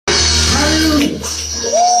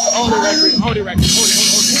Hold it right quick. Hold it right quick.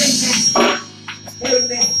 Hold it.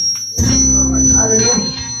 Amen.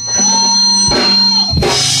 Hallelujah.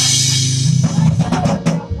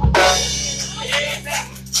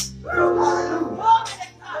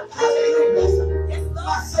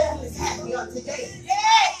 My soul is happy on today.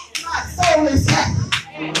 My soul is happy.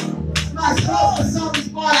 My soul is on this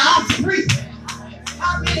morning. I'm free.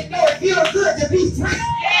 How many know it feels good to be free?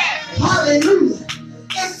 Hallelujah.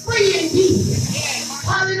 And free indeed.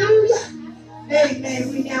 Hallelujah. Amen.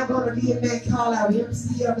 We now going to be in that call our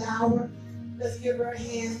MC of the hour. Let's give her a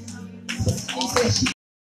hand. He said she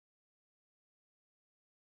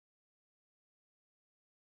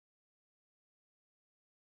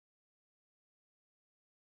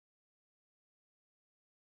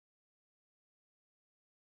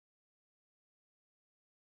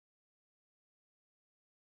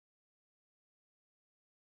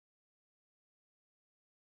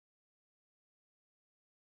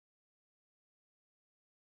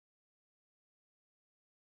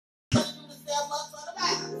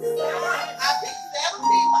I picked 7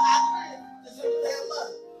 people out to do their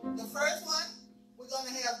love. The first one, we're going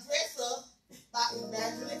to have dress up by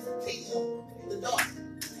Evangelist Pt1, the daughter.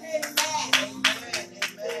 Amen. Amen.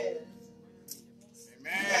 Amen.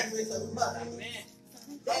 Amen. Dress up mother. Amen.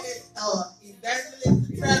 That is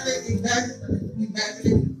Evangelist, traveling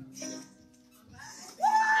Evangelist.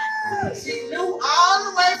 She knew all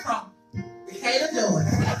the way from Decatur,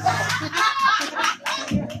 Georgia.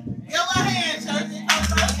 Give her a hand, church.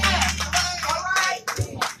 All right.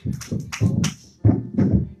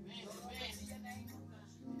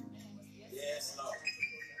 Yes, Lord.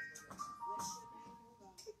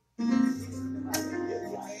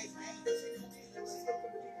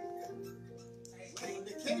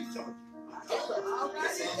 The King Church. All right.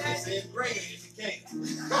 It's in great education.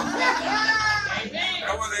 Amen.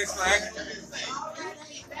 That was exciting.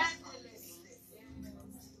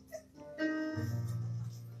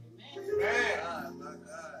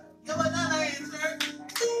 Give another hand, church.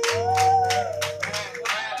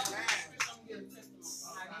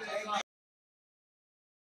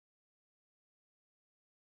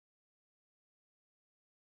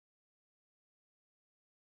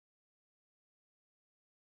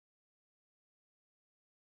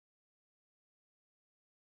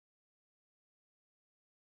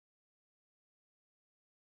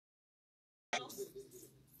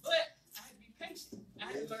 But I had to be patient. I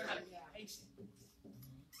had to learn how to be patient.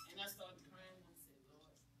 And I started crying and I said,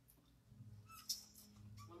 Lord,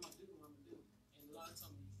 what am I doing? What am I doing? And the Lord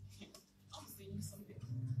told me, I'm going to send you some help.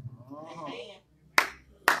 Amen.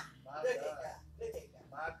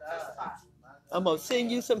 My God. I'm going to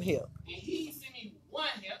send you some help. And he sent me one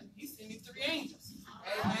help. He sent me 3 angels.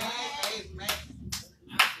 Amen. Amen.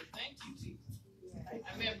 I said, thank you, Jesus.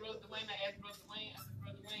 I met Brother Dwayne. I asked Brother Dwayne. I said,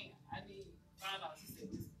 Brother Dwayne, I need $5. He said,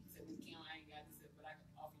 Miss Kim, I ain't got this, but I can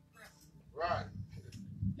offer you prayer. Right.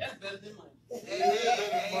 That's better than money.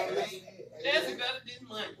 Amen. That's better than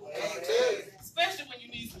money. Amen. Especially when you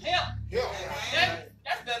need some help.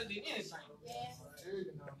 That's better than anything.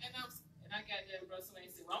 And I got that, Brother Dwayne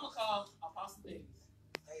said, well, I'm going to call Apostle Davis.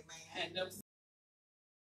 Amen. I had never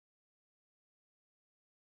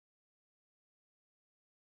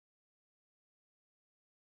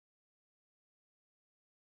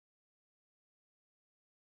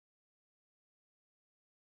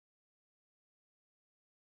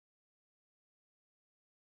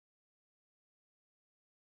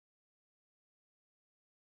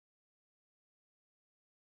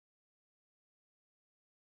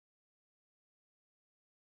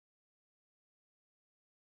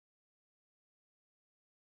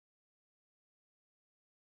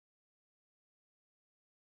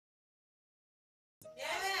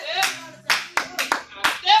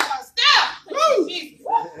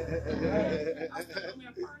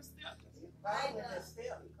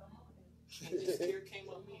Spirit came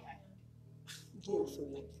on me.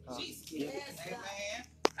 Jesus. Yes. Amen.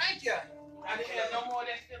 Thank you. I didn't have no more of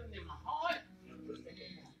that feeling in my heart.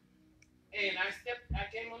 And I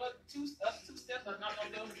came on up two steps, I knocked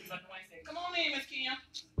on the door, and Brother Dwayne said, come on in, Miss Kim.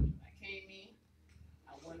 I came in, I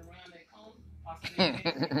went around that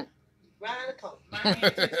corner, Round the corner. my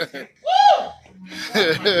hand just said, woo!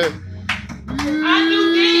 I knew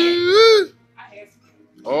then I had some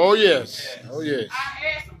help. Oh, yes. Oh, yes. I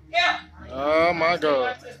had some help. Oh, my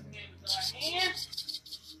God.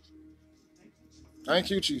 Thank Thank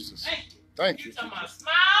you, Jesus. you. Thank You you. talking about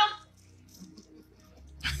smile?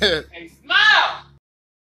 Hey, smile!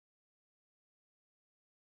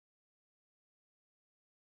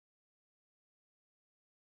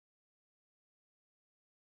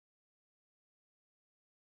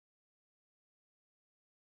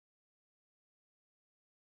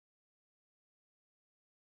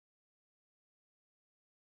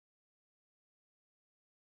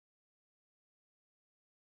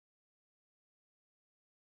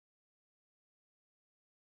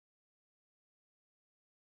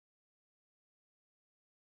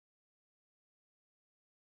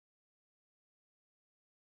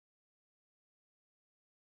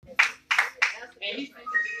 And he thinks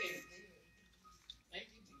it is.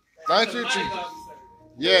 Thank you, Jesus.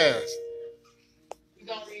 Yes. We're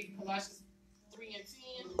going to read Colossians 3 and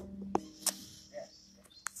 10.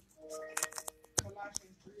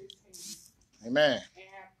 Colossians 3:10. Amen. And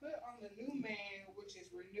have put on the new man, which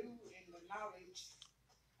is renewed in the knowledge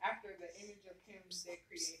after the image of him that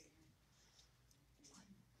created him.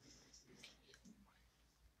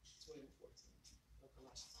 12 and 14 of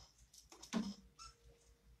Colossians.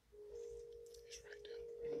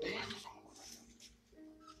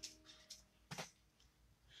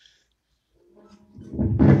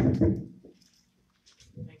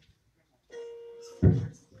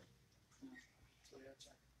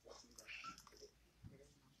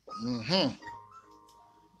 Mm-hmm.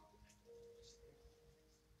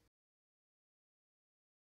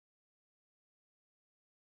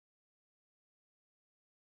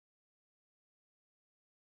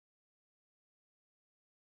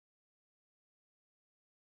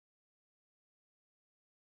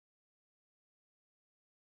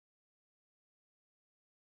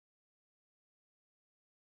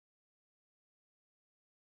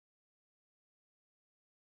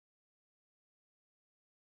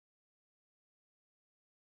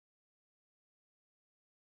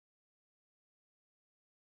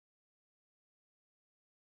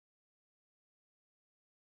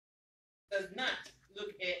 Does not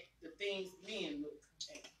look at the things men look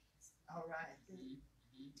at. All right.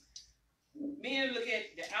 Men look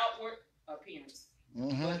at the outward appearance,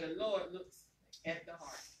 but the Lord looks at the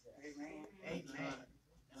heart. Amen. Amen.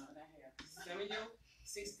 Samuel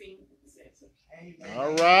 16:7. Amen.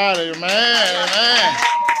 All right. Amen. Amen.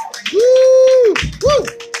 Woo! Woo!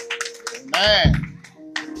 Amen.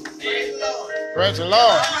 Praise the Lord. Praise the Lord.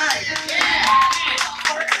 All right.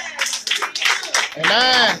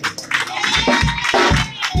 Amen.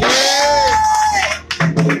 Yes.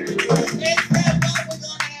 Next time, we're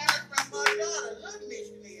going to have from my daughter, little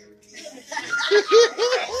missionary.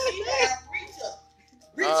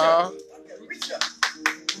 Reach up. Reach up. Okay, reach up.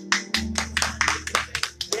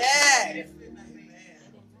 Yeah.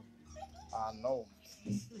 I know.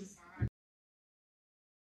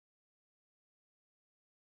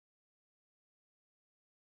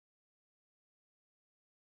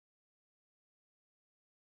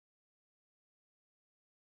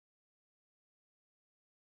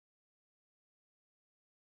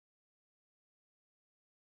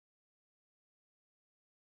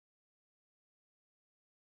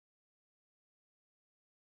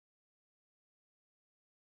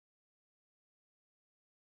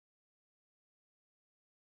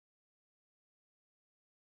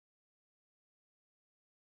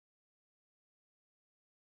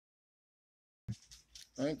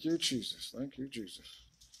 Thank you, Jesus. Thank you, Jesus.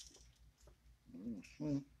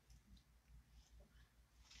 Mm-hmm.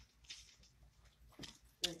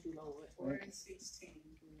 Thank you, Lord. 4:16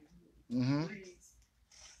 Mm-hmm. reads,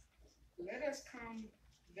 let us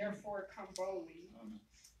therefore come boldly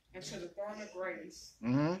into the throne of grace,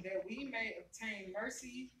 that we may obtain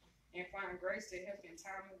mercy and find grace to help in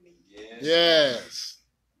time of need. Yes.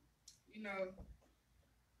 You know,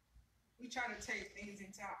 we try to take things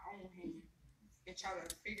into our own hand and try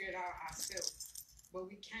to figure it out ourselves, but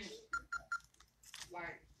we can't.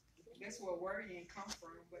 Like, that's where worrying comes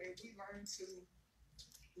from. But if we learn to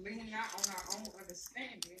lean not on our own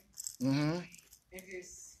understanding and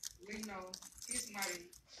just lean on His mighty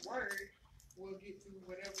word, we'll get through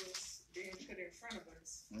whatever's being put in front of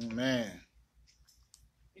us. Amen.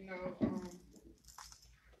 You know,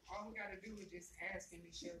 all we got to do is just ask and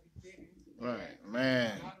it shall be given. Right.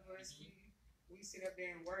 Man. A lot of us, we sit up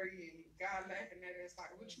there and worry, and God laughing at us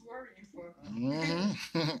like, what you worrying for?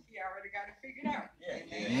 He already got it figured out.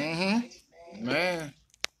 Amen. Man.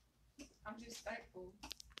 I'm just thankful.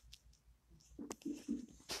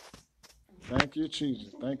 Thank you,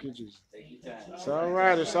 Jesus. Thank you, Jesus. It's all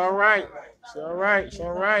right. It's all right. It's all right. It's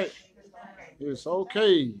all right. It's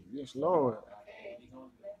okay. Yes, Lord.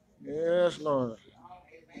 Yes, Lord.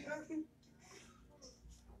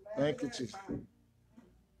 Thank you, Jesus.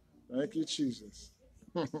 Thank you, Jesus.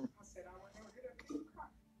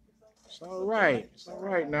 It's all right. It's all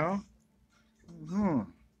right now.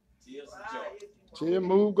 Tears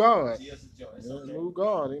move God. Tears move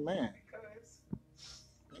God. Amen.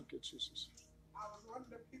 Thank you, Jesus. I was one of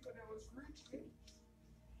the people that was reaching.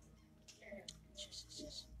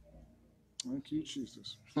 Jesus. Thank you,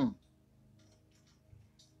 Jesus.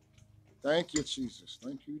 Thank you, Jesus.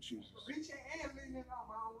 Thank you, Jesus. Reaching and leaning on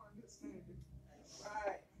my own understanding.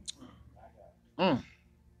 Right.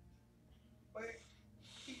 But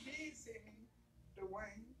He did send me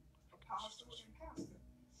Dwayne, apostle and pastor.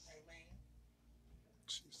 Amen.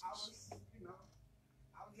 Jesus. I was,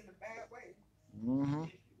 Mm-hmm.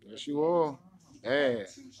 Yes, you are. Yeah. 2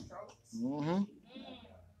 strokes. Mm-hmm.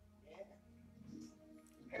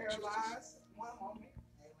 Paralyzed one moment.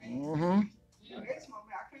 Mm-hmm. The next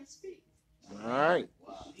moment I couldn't speak. All right.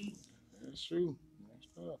 That's true. That's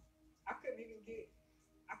tough. I couldn't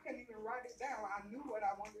even write it down. I knew what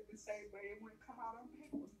I wanted to say, but it wouldn't come out on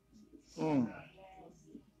paper. Mm.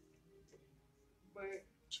 But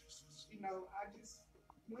I just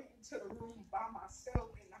went into the room by myself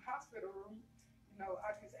in the hospital room.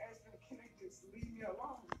 I just asked them, can they just leave me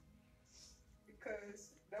alone?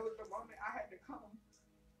 Because that was the moment I had to come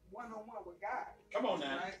one-on-one with God. Come on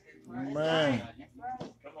now. Right? Man.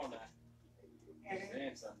 Right? Come on now. And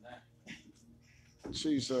Saying something now.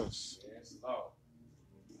 Jesus. Yes, Lord.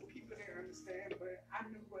 people didn't understand, but I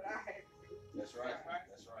knew what I had to do. That's right.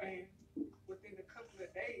 That's right. And within a couple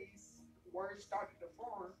of days, words started to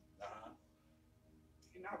form,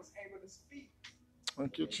 and I was able to speak.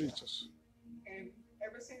 Thank you, Jesus. And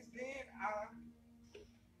ever since then,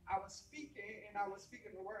 I was speaking, and I was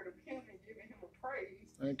speaking the word of Him and giving Him a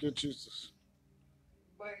praise. Thank you, Jesus.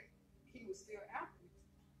 But He was still after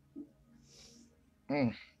me.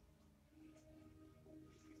 Mm.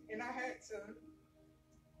 And I had to,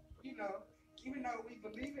 even though we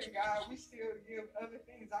believe in God, we still give other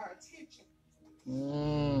things our attention.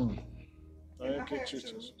 Mm. And I Thank you, had to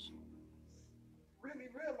Jesus. really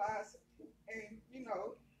realize, and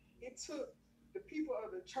it took the people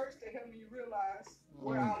of the church to help me realize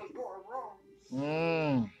where I was going wrong.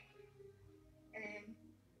 Mm. And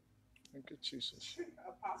Thank you, Jesus.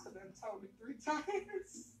 Apostle done told me 3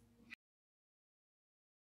 times.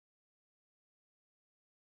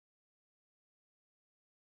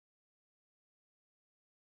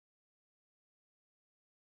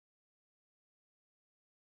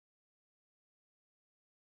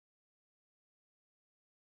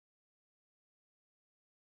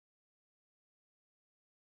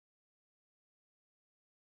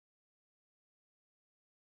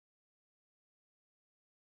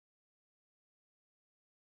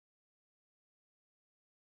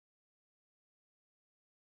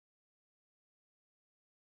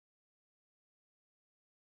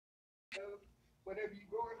 Whatever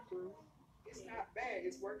you're going through, it's not bad.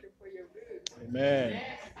 It's working for your good. Amen.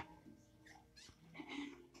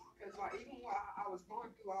 Because even while I was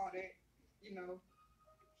going through all that, He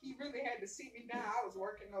really had to sit me down. I was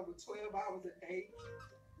working over 12 hours a day.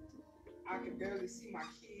 I could barely see my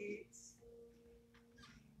kids.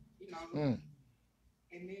 Mm.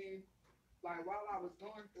 And then, while I was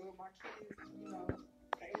going through it, my kids,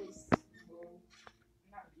 they was, well,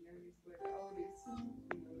 not the youngest, but the oldest,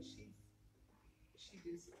 she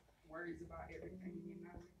just worries about everything,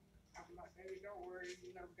 I'm like, baby, don't worry,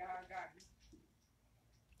 God got me.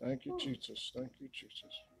 Thank you, Jesus. Thank you,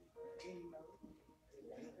 Jesus. And,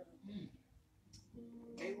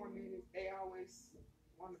 they always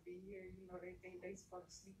want to be here, they think they supposed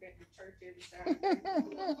to sleep at the church every Saturday.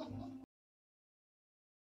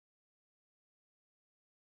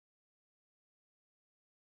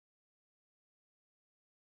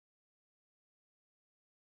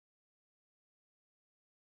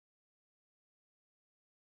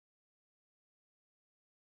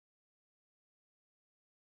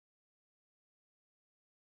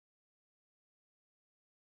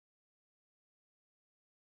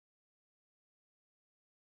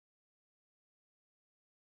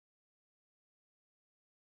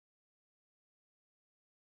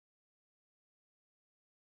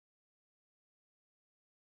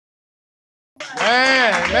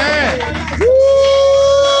 Man. Woo!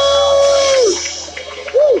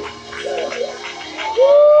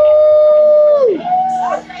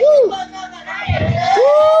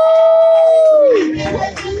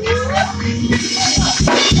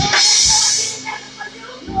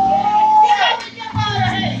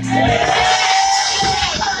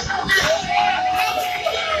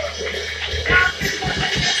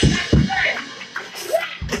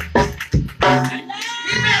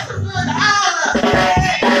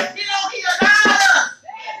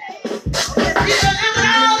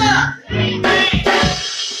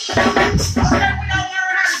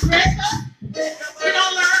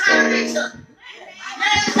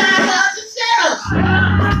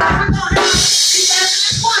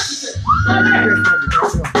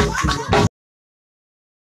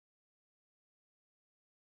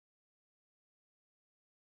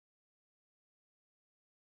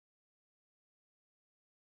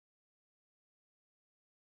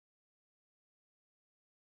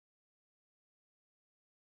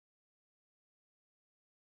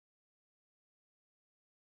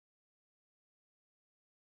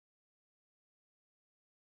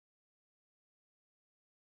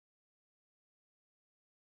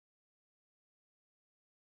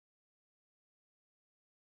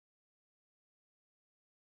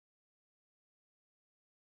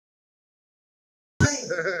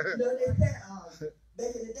 You know, they said,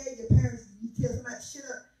 back in the day, your parents, you tell somebody to shut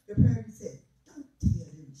up, your parents would say, don't tell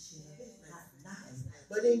them to shut up. That's not nice.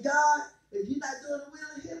 But in God, if you're not doing the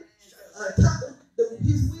will of Him, talking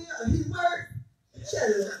His will or His word, shut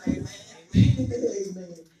up.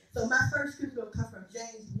 Amen. So my first scripture will come from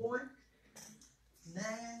James 1, 9.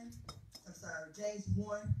 I'm sorry, James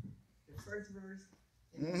 1, the first verse.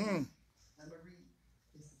 And I'm going to read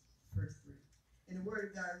this first 3. And the word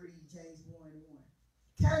of God reads James 1 and 1.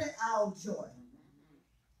 Count it all joy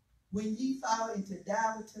when ye fall into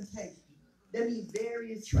divers temptation. That means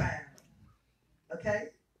various trials. Okay?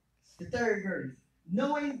 The third verse.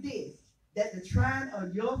 Knowing this, that the trying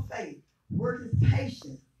of your faith worketh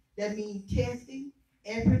patience. That means testing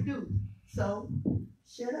and produce. So,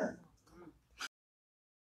 shut up.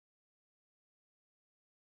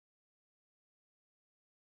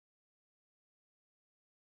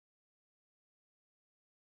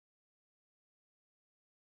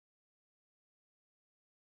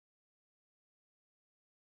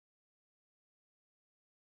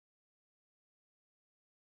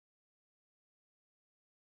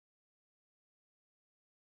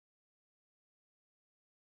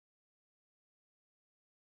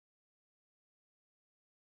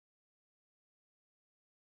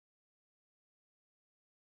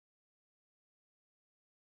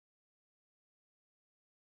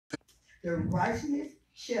 The righteousness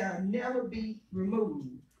shall never be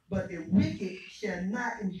removed, but the wicked shall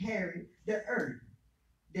not inherit the earth.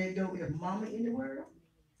 They go with mama in the world,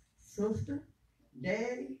 sister,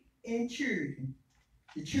 daddy, and children.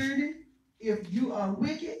 The children, if you are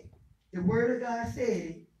wicked, the word of God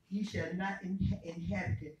said, you shall not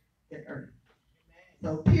inhabit the earth.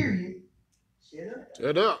 So, period. Shut up.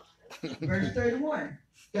 Shut up. Verse 31.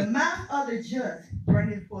 The mouth of the just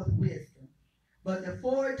bringeth forth wisdom, but the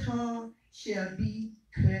forward tongue shall be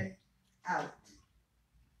cut out.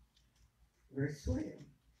 Verse 12.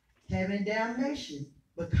 Having damnation,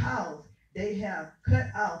 because they have cut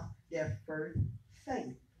off their first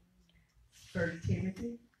faith. 1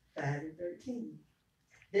 Timothy 5 and 13.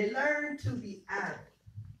 They learn to be idle,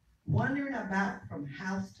 wandering about from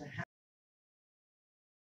house to house.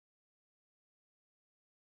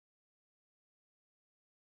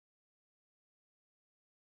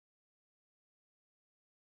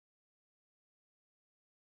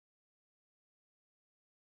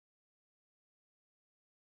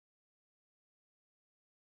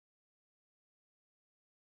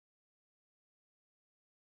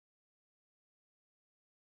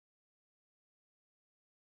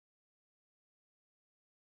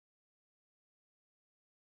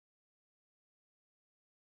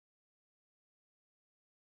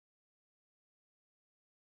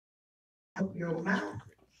 Your mouth,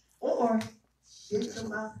 or shut your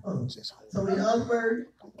mouth up. So in other words,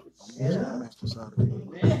 shut up. Amen.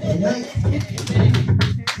 Amen.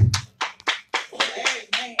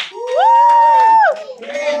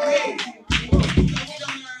 We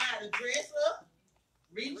don't learn how to dress up,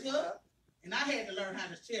 reach up, and I had to learn how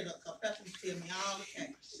to shut up because Pastor used to tell me all the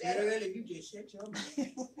time, Shirley, you just shut your mouth.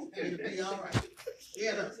 It'll be all right.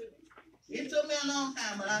 Shut up. It took me a long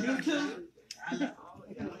time, but I learned it. I learned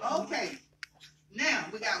it. Okay. Now,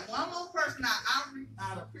 we got one more person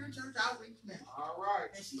out of Pure Church Outreach Ministry. All right.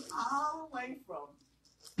 And she's all the way from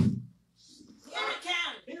Henry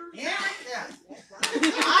County. Henry County.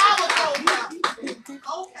 I was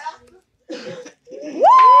co-pastor.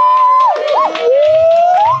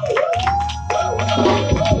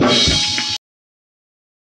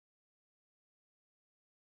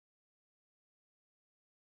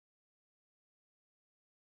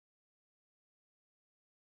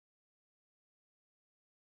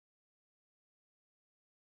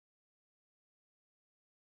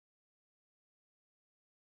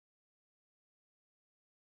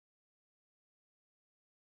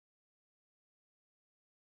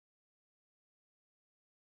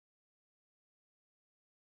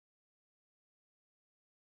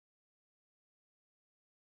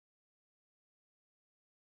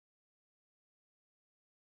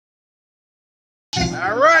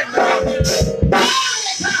 All right, now.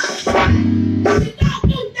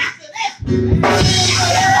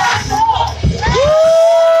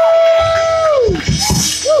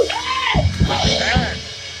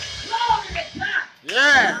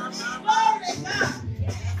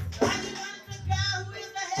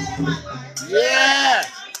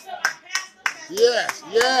 Yes. Yes.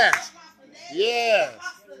 Yes. Yes.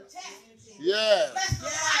 Yes.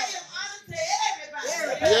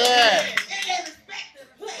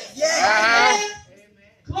 Yes.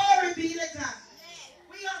 Glory be to God.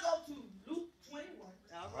 We are going to go to Luke 21.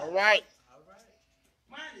 All right.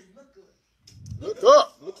 Mine is look good. Look up.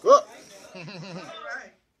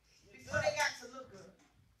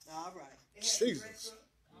 Jesus.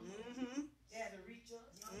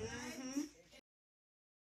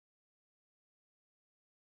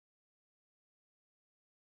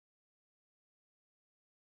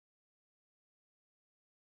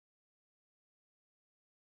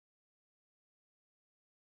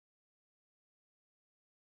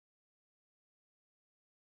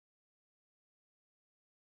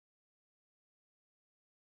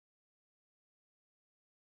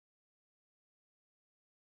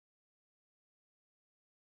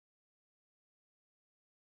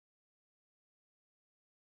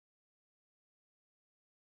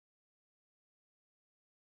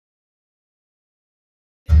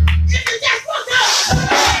 If you just look up,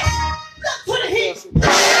 look to the hill. Look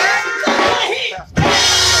to the hill.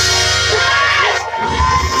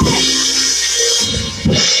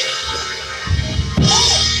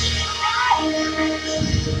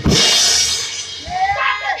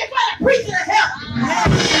 Stop looking for the preacher to help.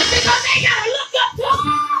 Because they gotta look up to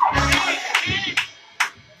him.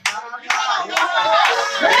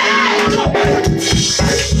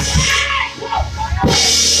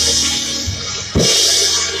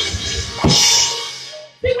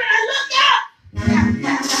 See, when I look up,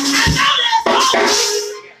 I know there's hope.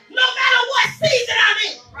 No matter what season I'm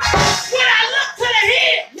in. When I look to the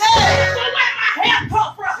hill, for where my help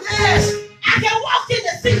comes from, I can walk in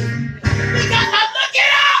the season. Because I'm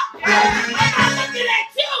looking up. I'm not looking at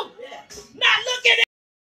you. Not looking at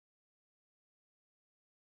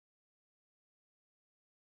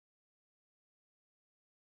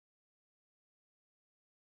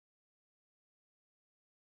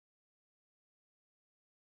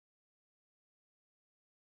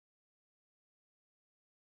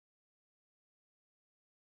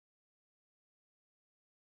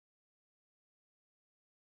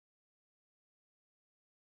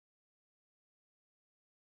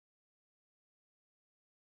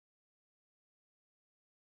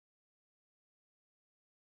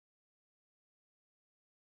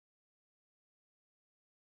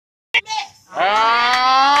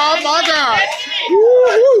Oh my God.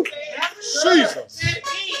 Woo-hoo. Jesus.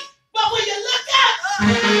 But when you look up,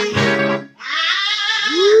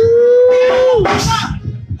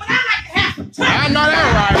 but I like to have some I time. know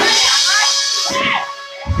that right.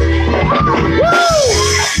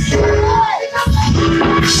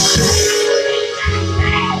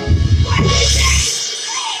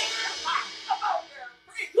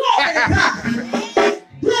 Glory to God.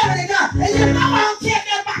 Glory to God. And you know I don't care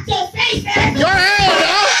nothing about your face. Go ahead,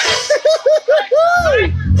 y'all.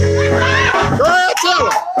 Go ahead, tell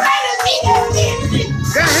him.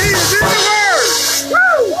 That he is in the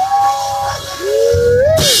word. Woo.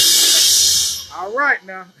 All right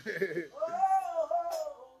now.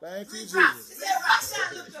 Thank you, Jesus.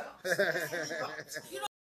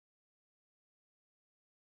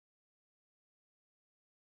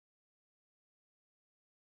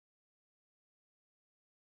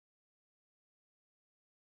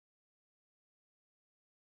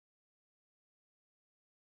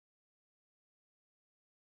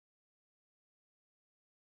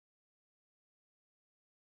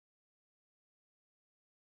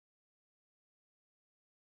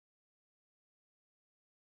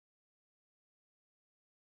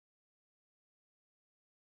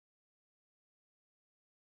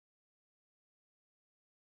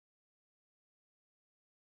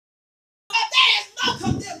 There is no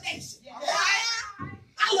condemnation.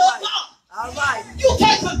 I love God. All right. You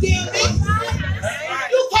can't condemn me.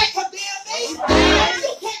 You can't condemn me.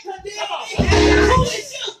 You can't condemn me. Who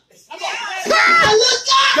is you? I look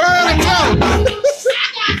up. Go ahead and tell him. I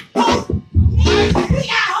got hope. We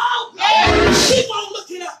got hope. Keep on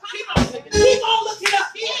looking up. Keep on looking up.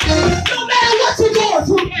 No matter what you're going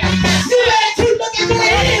through, you better keep looking to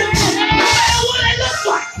the end. No matter what it looks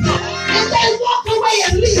like. If they walk away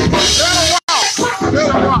and leave. Let him walk.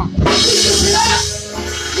 Let him walk.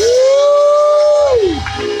 Woo!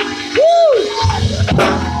 Woo!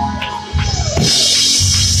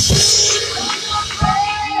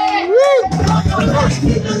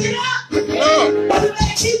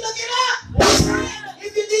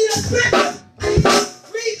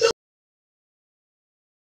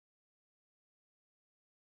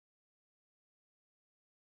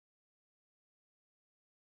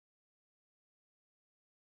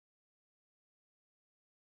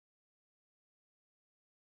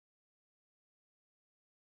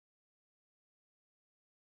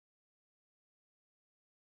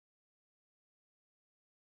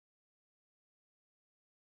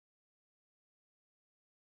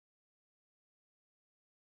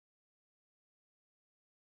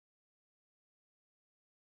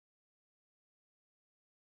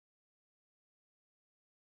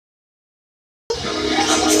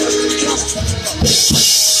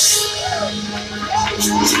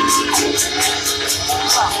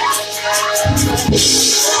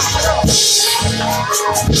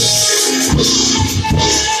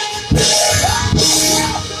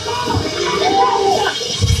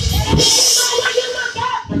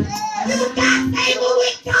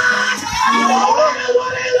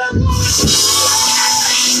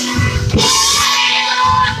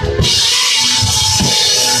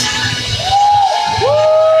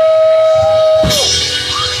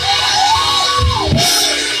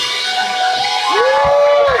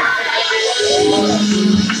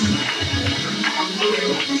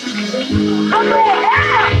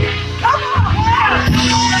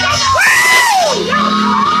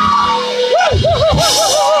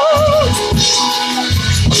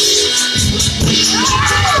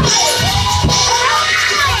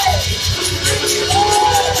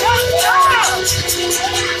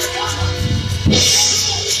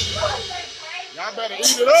 Y'all better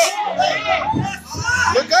eat it up.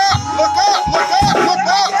 Look up, look up, look up, look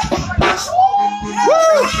up.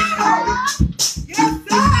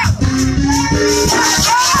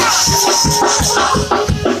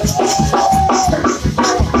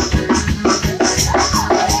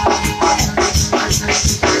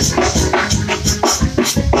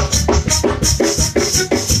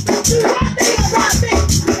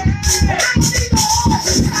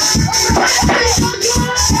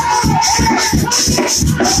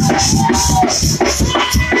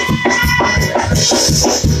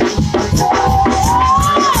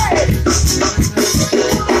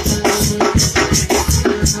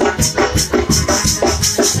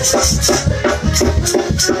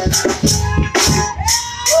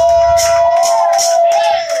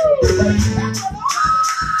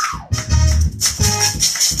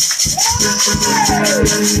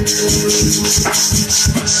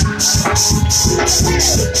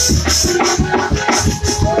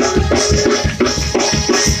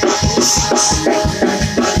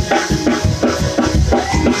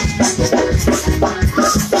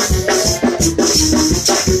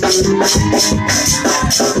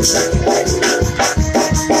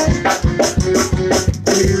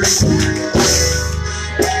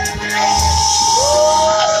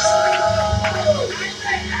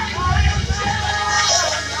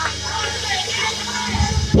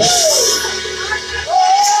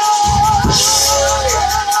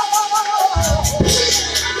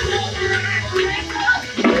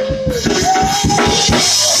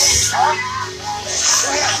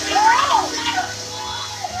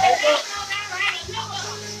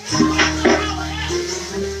 Woo!